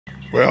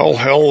Well,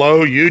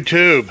 hello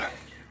YouTube.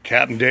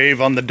 Captain Dave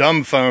on the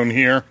dumb phone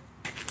here.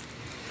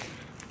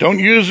 Don't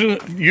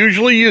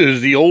usually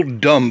use the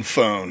old dumb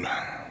phone,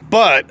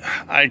 but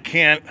I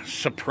can't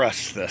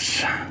suppress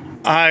this.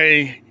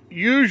 I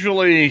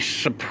usually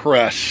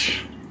suppress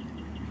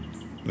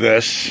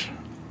this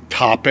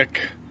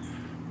topic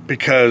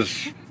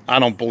because I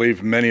don't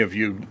believe many of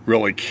you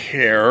really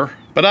care,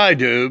 but I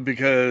do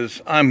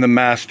because I'm the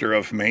master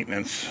of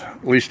maintenance.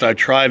 At least I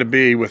try to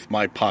be with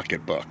my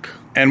pocketbook.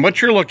 And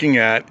what you're looking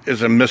at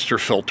is a Mr.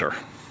 Filter.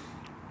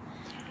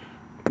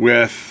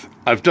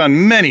 I've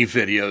done many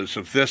videos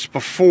of this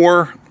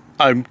before.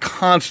 I'm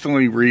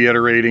constantly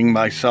reiterating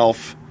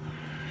myself,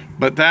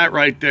 but that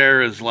right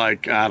there is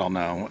like, I don't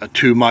know, a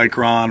 2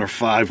 micron or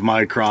 5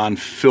 micron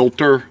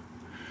filter.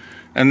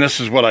 And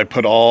this is what I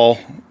put all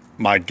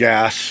my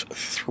gas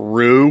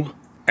through.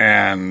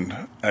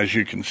 And as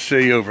you can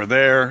see over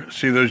there,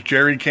 see those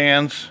jerry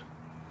cans?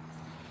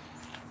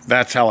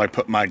 That's how I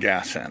put my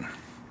gas in.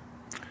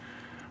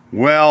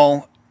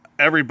 Well,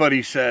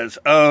 everybody says,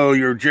 oh,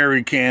 your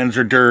jerry cans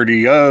are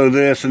dirty, oh,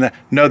 this and that.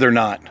 No, they're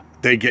not.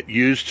 They get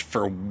used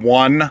for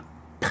one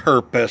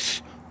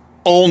purpose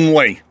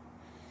only,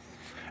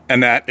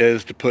 and that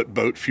is to put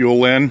boat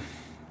fuel in.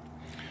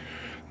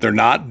 They're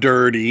not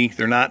dirty,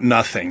 they're not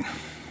nothing.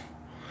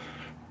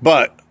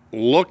 But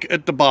look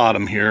at the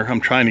bottom here.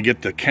 I'm trying to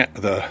get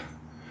the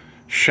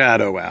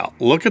shadow out.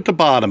 Look at the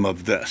bottom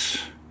of this.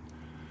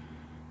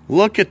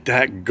 Look at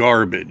that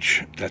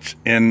garbage that's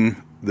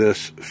in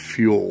this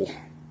fuel.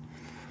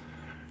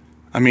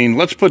 I mean,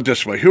 let's put it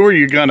this way. Who are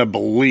you going to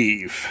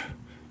believe?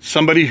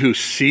 Somebody who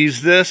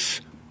sees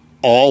this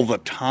all the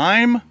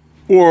time?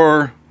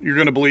 Or you're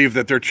going to believe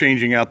that they're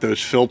changing out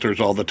those filters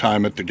all the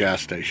time at the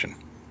gas station?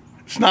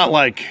 It's not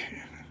like,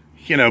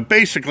 you know,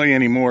 basically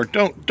anymore,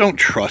 don't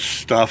trust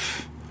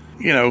stuff.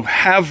 You know,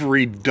 have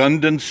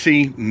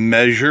redundancy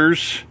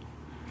measures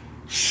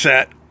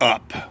set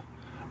up.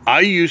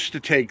 I used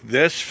to take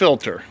this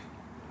filter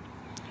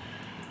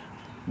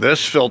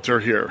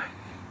here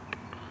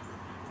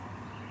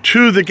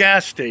to the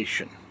gas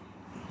station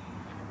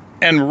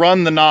and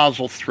run the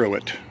nozzle through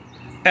it.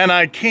 And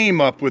I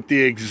came up with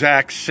the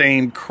exact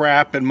same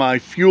crap in my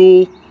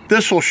fuel.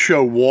 This will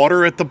show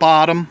water at the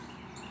bottom.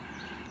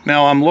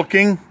 Now I'm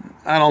looking,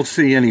 I don't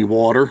see any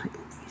water,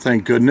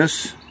 thank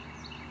goodness.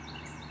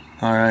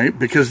 All right,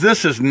 because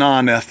this is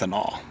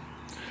non-ethanol.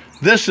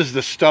 This is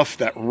the stuff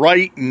that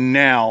right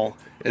now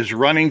is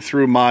running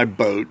through my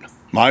boat,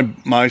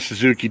 my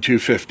Suzuki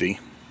 250,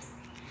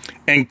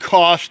 and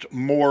cost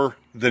more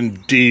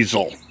than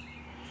diesel.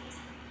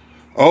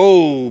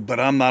 Oh, but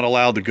I'm not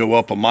allowed to go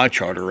up on my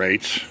charter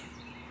rates,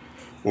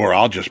 or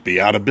I'll just be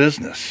out of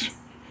business.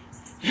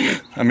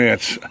 I mean,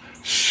 it's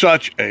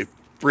such a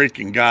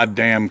freaking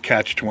goddamn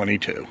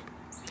catch-22.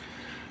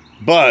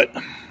 But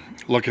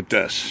look at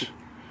this.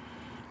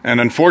 And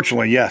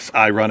unfortunately, yes,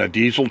 I run a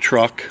diesel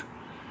truck,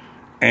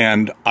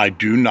 and I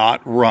do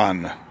not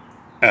run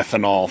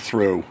ethanol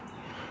through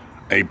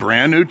a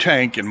brand new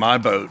tank in my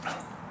boat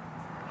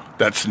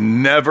that's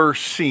never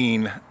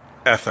seen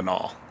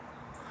ethanol.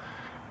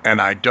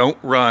 And I don't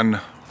run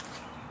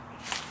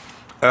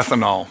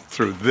ethanol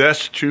through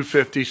this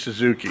 250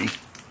 Suzuki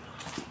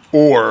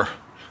or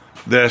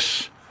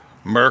this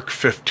Merc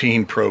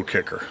 15 Pro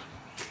Kicker.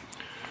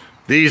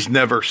 These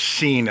never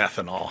seen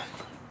ethanol.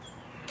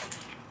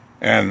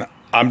 And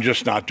I'm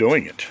just not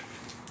doing it.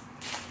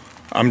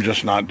 I'm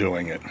just not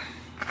doing it.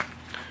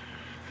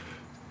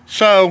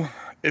 So,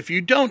 if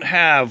you don't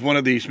have one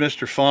of these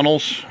Mr.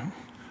 Funnels,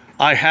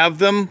 I have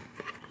them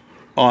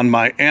on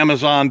my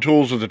Amazon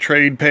Tools of the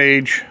Trade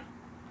page.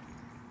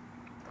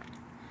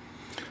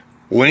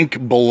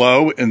 Link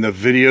below in the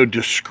video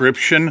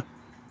description.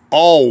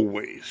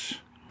 Always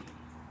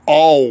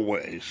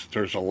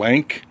there's a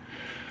link.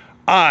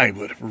 I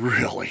would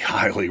really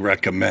highly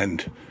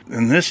recommend.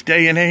 In this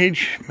day and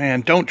age,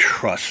 man, don't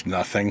trust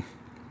nothing.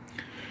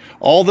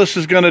 All this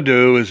is going to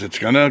do is it's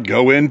going to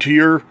go into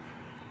your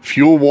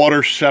fuel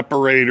water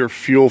separator,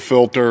 fuel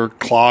filter,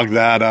 clog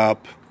that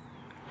up.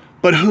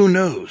 But who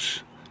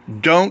knows?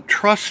 Don't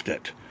trust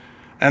it.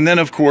 And then,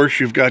 of course,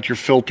 you've got your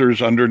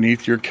filters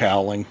underneath your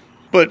cowling.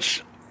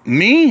 But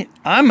me,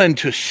 I'm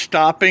into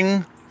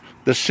stopping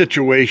the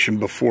situation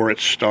before it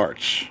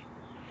starts.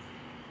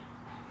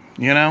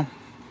 You know?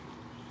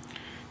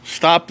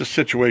 Stop the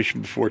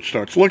situation before it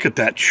starts. Look at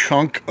that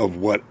chunk of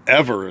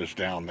whatever is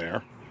down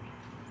there.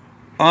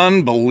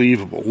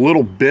 Unbelievable.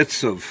 Little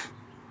bits of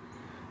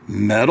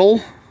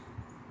metal.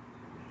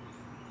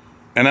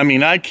 And I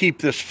mean, I keep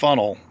this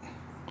funnel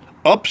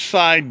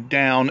upside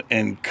down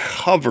and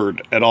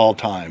covered at all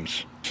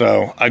times.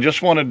 So I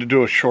just wanted to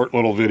do a short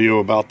little video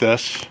about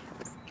this.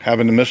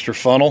 Having the Mr.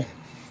 Funnel.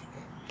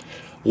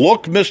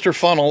 Look Mr.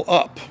 Funnel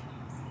up.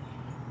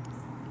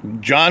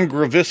 John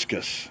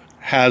Graviscus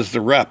has the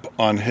rep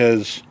on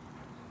his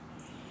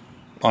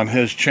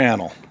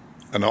channel,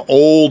 an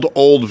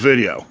old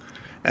video,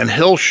 and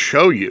he'll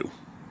show you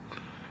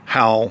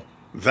how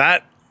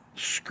that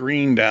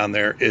screen down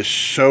there is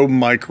so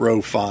micro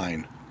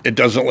fine. It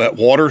doesn't let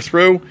water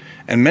through,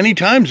 and many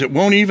times it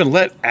won't even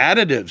let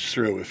additives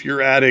through. If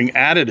you're adding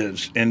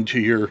additives into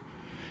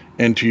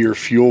your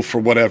fuel for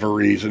whatever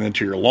reason,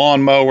 into your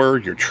lawnmower,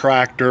 your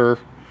tractor,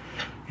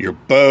 your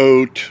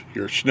boat,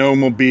 your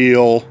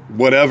snowmobile,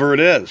 whatever it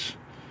is,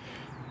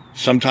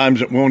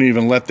 sometimes it won't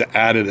even let the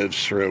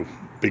additives through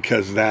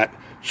because that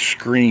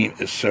screen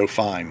is so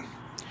fine.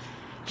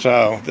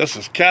 So this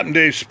is Captain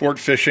Dave Sport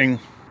Fishing,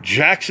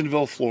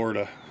 Jacksonville,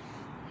 Florida,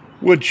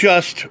 with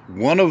just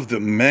one of the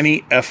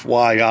many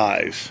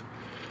FYIs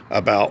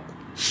about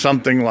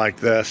something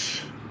like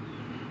this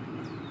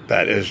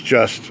that is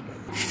just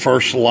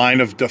first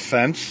line of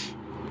defense.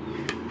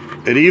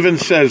 It even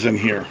says in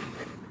here,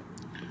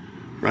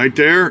 right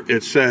there,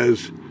 it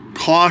says,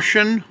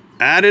 caution,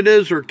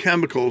 additives or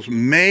chemicals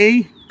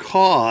may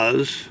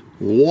cause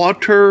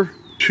water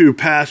to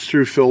pass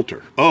through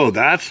filter. Oh,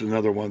 that's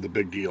another one of the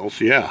big deals.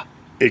 Yeah,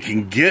 it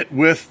can get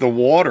with the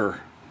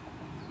water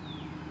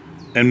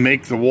and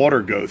make the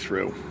water go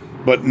through.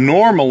 But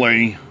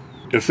normally,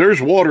 if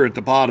there's water at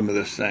the bottom of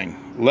this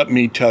thing, let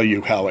me tell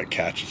you how it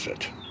catches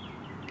it.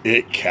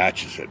 It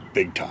catches it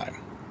big time.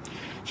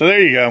 So there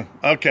you go.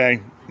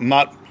 Okay, I'm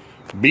not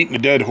beating a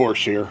dead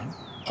horse here.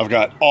 I've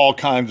got all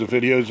kinds of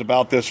videos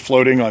about this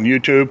floating on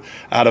YouTube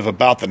out of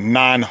about the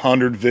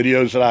 900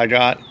 videos that I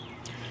got.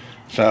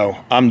 So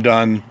I'm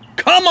done.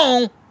 Come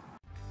on!